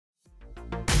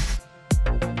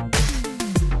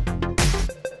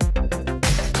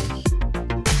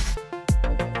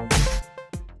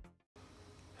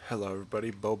Hello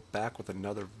everybody, Bo back with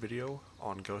another video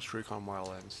on Recon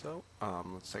Wildlands. So,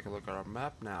 let's take a look at our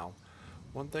map now.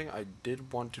 One thing I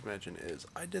did want to mention is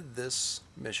I did this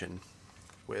mission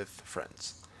with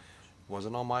friends. It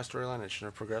wasn't on my storyline, it shouldn't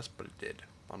have progressed, but it did.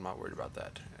 I'm not worried about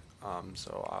that.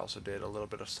 So I also did a little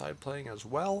bit of side playing as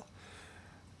well,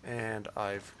 and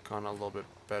I've gone a little bit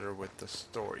better with the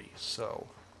story. So,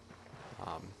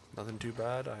 nothing too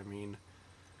bad. I mean,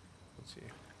 let's see.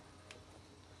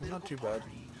 Not too bad.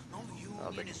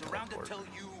 They can teleport.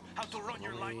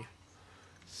 Let me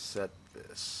set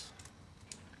this.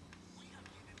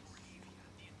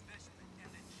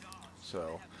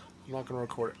 So, I'm not going to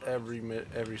record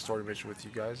every story mission with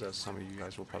you guys, as some of you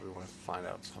guys will probably want to find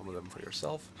out some of them for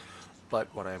yourself. But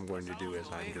what I am going to do is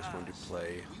I'm just going to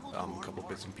play a couple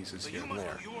bits and pieces here and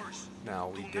there. Now,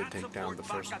 we did take down the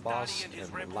first boss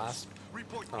in the last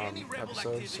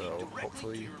episode, so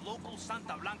hopefully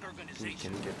we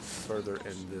can get further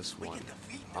in this one.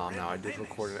 Now, I did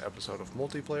record an episode of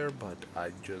multiplayer, but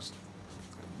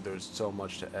there's so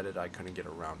much to edit I couldn't get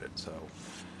around it, so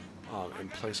in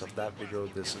place of that video,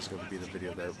 this is going to be the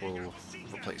video that will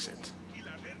replace it.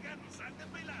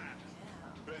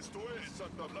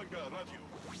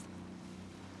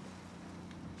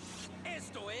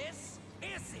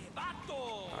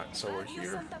 Alright, so we're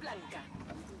here.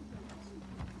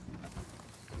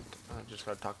 I just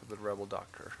gotta talk to the rebel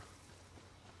doctor.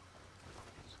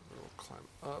 So we'll climb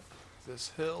up this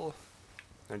hill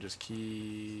and just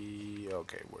keep.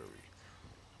 Okay, where are we?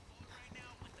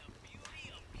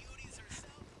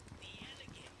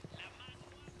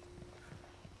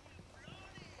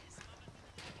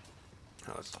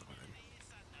 Now let's talk with him.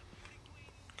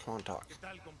 Come on, talk.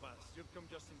 You've come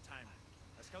just in time.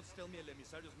 The scouts tell me El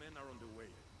Emisario's men are on the way.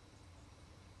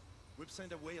 We've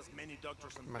sent away as many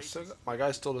doctors and patients. My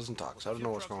guy still doesn't talk, so I don't know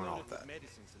what's going on with that.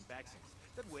 Medicines and vaccines.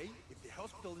 That way, if the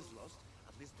hospital is lost,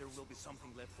 at least there will be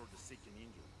something left for the sick and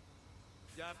injured.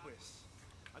 Ya pues.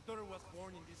 My daughter was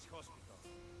born in this hospital.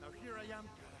 Now here I am,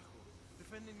 carajo,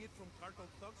 defending it from cartel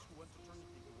thugs who want to turn it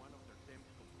into one of their damn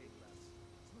cocaine labs.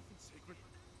 It's nothing sacred.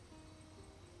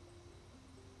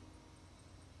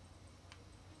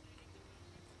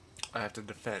 I have to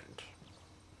defend.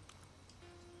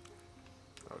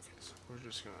 Okay, so we're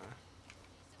just gonna...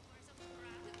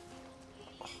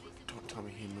 Oh, don't tell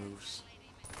me he moves.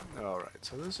 Alright,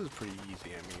 so this is pretty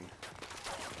easy. I mean,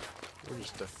 we're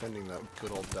just defending that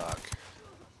good old dock.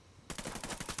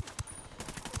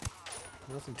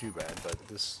 Nothing too bad, but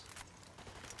this...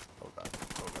 Oh god,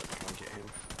 come on, get him.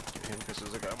 Get him, because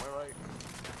there's a guy on my right.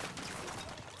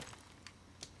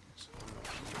 So I'm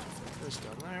gonna put this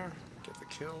down there, get the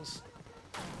kills.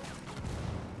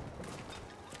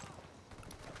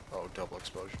 Oh, double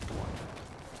exposure to one.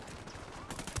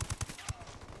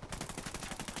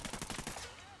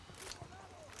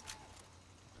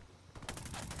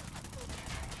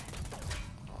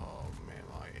 Oh man,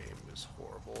 my aim is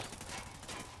horrible.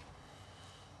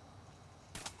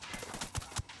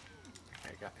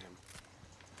 Okay, got him.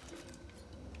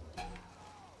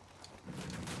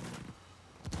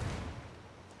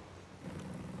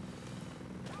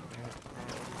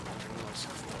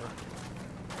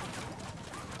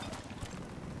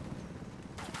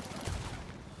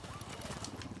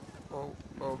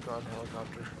 Oh god,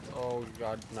 helicopter. Oh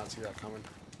god, did not see that coming.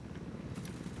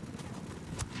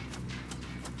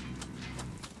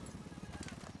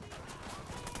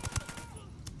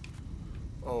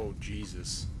 Oh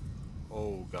Jesus.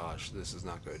 Oh gosh, this is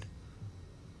not good.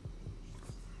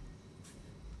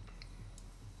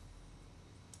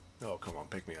 Oh, come on,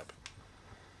 pick me up.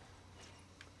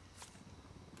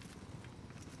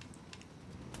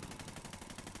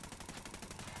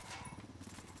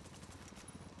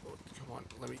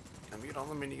 Let me get on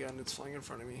the minigun. It's flying in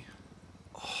front of me.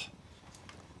 Oh,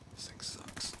 this thing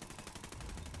sucks.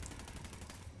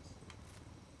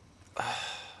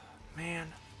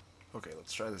 Man. Okay,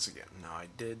 let's try this again. Now, I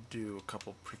did do a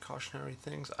couple precautionary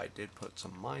things. I did put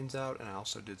some mines out, and I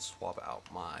also did swap out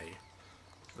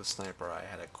the sniper I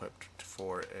had equipped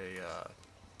for a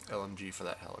LMG for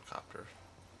that helicopter.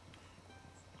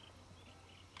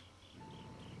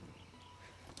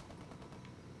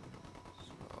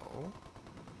 So.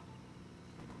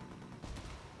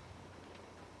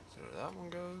 That one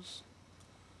goes.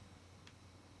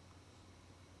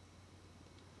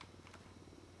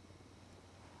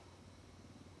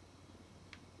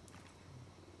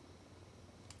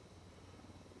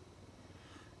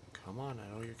 Come on, I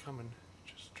know you're coming.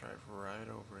 Just drive right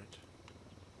over it.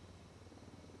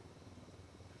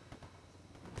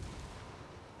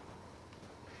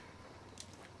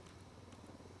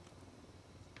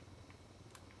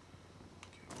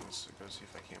 this. Go see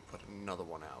if I can't put another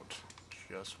one out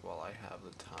just while I have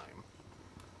the time.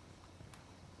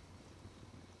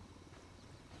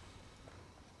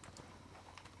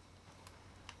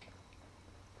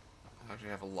 I actually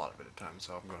have a lot of bit of time,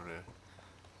 so I'm going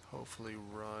to hopefully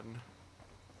run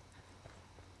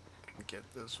and get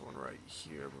this one right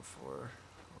here before...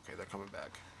 Okay, they're coming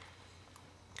back.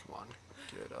 Come on,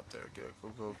 get up there. Get go,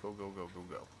 go, go, go, go, go,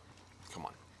 go. Come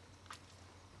on.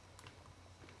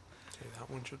 Okay, that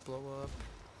one should blow up.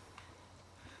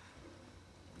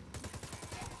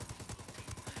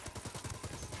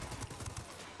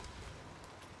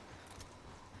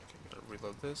 Okay, gotta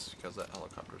reload this because that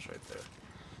helicopter's right there.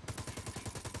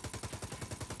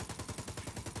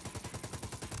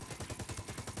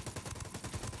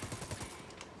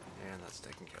 And that's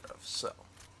taken care of. So,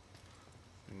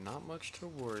 not much to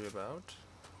worry about.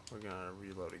 We're gonna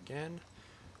reload again.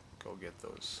 Go get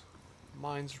those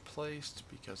mines replaced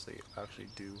because they actually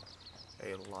do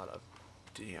a lot of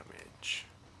damage.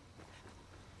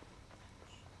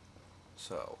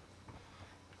 So,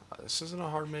 this isn't a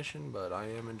hard mission, but I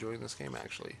am enjoying this game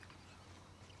actually.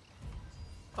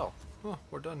 Oh,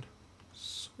 we're done.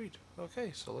 Sweet.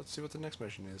 Okay, so let's see what the next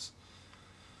mission is.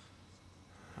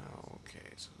 Okay,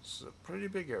 so this is a pretty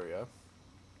big area.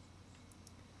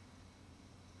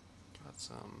 Got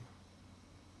some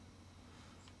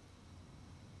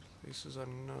places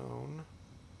unknown.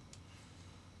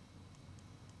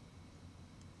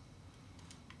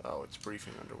 Oh, it's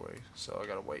briefing underway, so I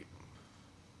gotta wait.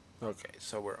 Okay,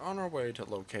 so we're on our way to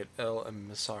locate El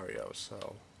Emisario,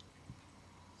 so...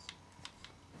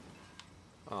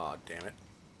 Aw, damn it.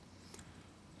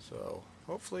 So,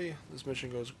 hopefully this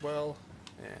mission goes well,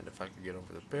 and if I can get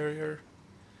over the barrier.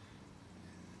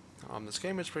 This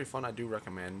game is pretty fun, I do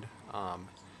recommend.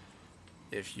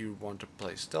 If you want to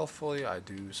play stealthily, I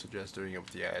do suggest doing it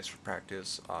with the guys for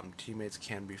practice. Teammates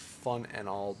can be fun and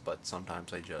all, but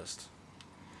sometimes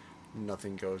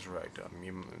nothing goes right. Me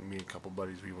and a couple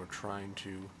buddies, we were trying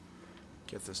to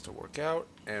get this to work out,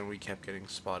 and we kept getting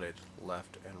spotted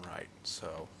left and right.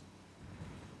 So,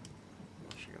 I'm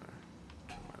actually gonna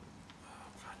turn my... Oh,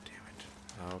 god damn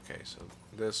it. Okay, so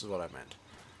this is what I meant.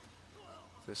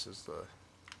 This is the...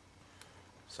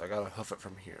 So I gotta hoof it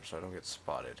from here so I don't get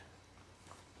spotted.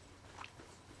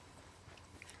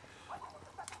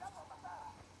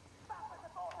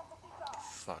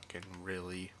 Fucking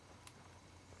really?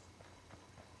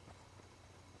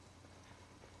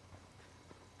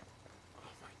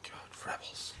 Oh my god,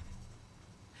 rebels.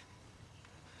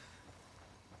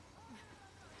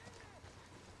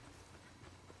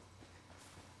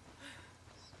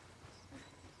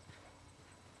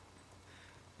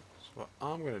 So what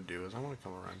I'm gonna do is I'm gonna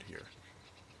come around here.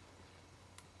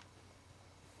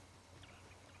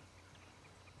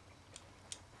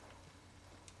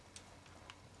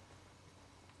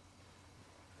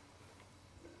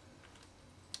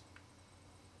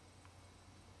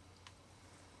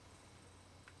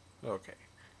 Okay,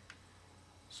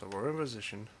 so we're in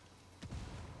position.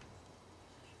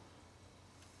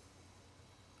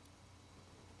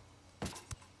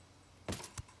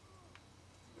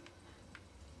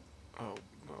 Oh,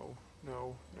 no,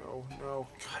 no, no, no.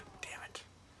 God damn it.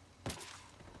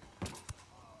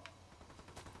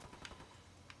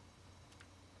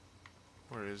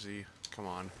 Where is he? Come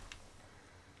on.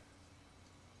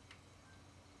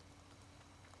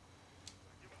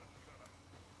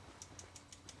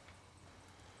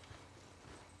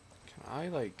 I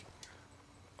like...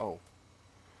 Oh.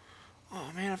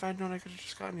 Oh man, if I'd known I could have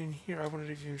just gotten in here, I wouldn't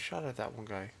have even shot at that one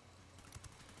guy.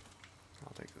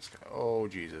 I'll take this guy. Oh,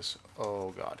 Jesus.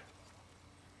 Oh, God.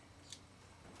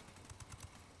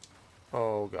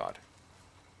 Oh, God.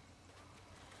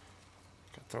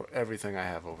 Gotta throw everything I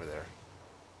have over there.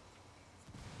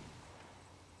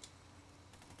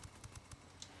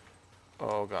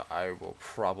 Oh, God. I will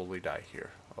probably die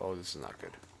here. Oh, this is not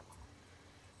good.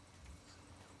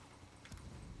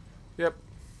 Yep.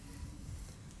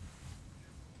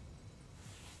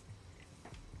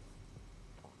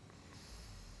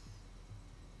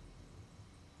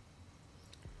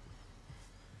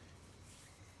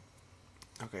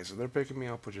 Okay, so they're picking me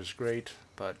up, which is great,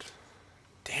 but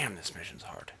damn, this mission's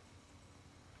hard.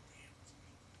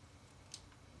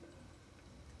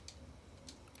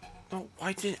 No,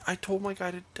 why didn't I told my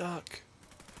guy to duck?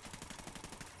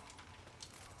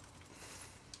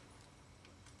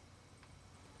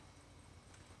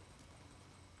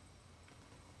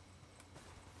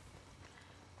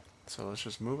 So let's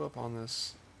just move up on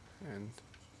this and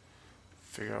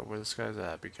figure out where this guy's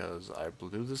at, because I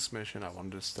blew this mission. I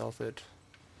wanted to stealth it.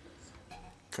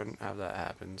 Couldn't have that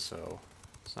happen, so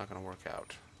it's not going to work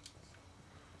out.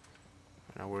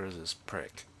 Now where is this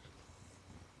prick?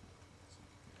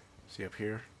 Is he up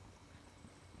here?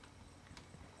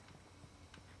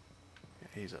 Yeah,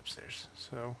 he's upstairs.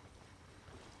 So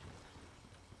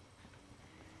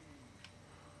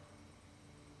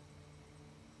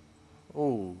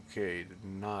okay, did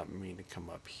not mean to come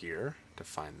up here to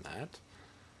find that.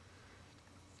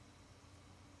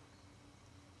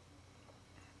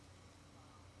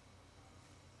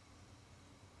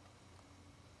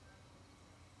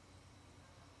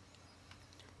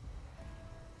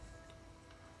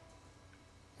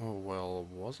 Oh, well,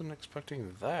 wasn't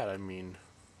expecting that. I mean,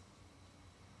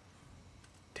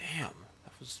 damn,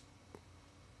 that was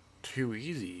too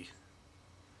easy.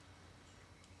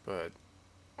 But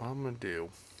what I'm going to do,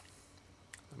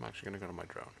 I'm actually going to go to my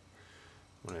drone.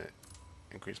 I'm going to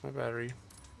increase my battery,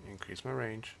 increase my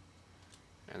range,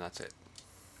 and that's it.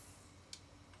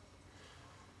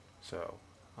 So,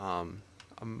 I'm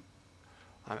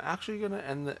actually going to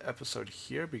end the episode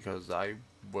here because I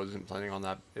wasn't planning on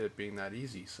it being that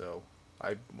easy. So,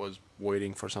 I was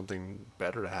waiting for something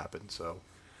better to happen. So,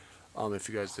 if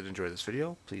you guys did enjoy this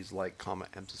video, please like, comment,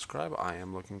 and subscribe. I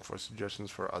am looking for suggestions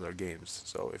for other games.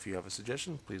 So, if you have a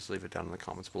suggestion, please leave it down in the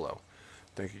comments below.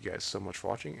 Thank you guys so much for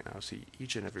watching, and I'll see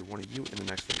each and every one of you in the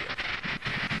next video.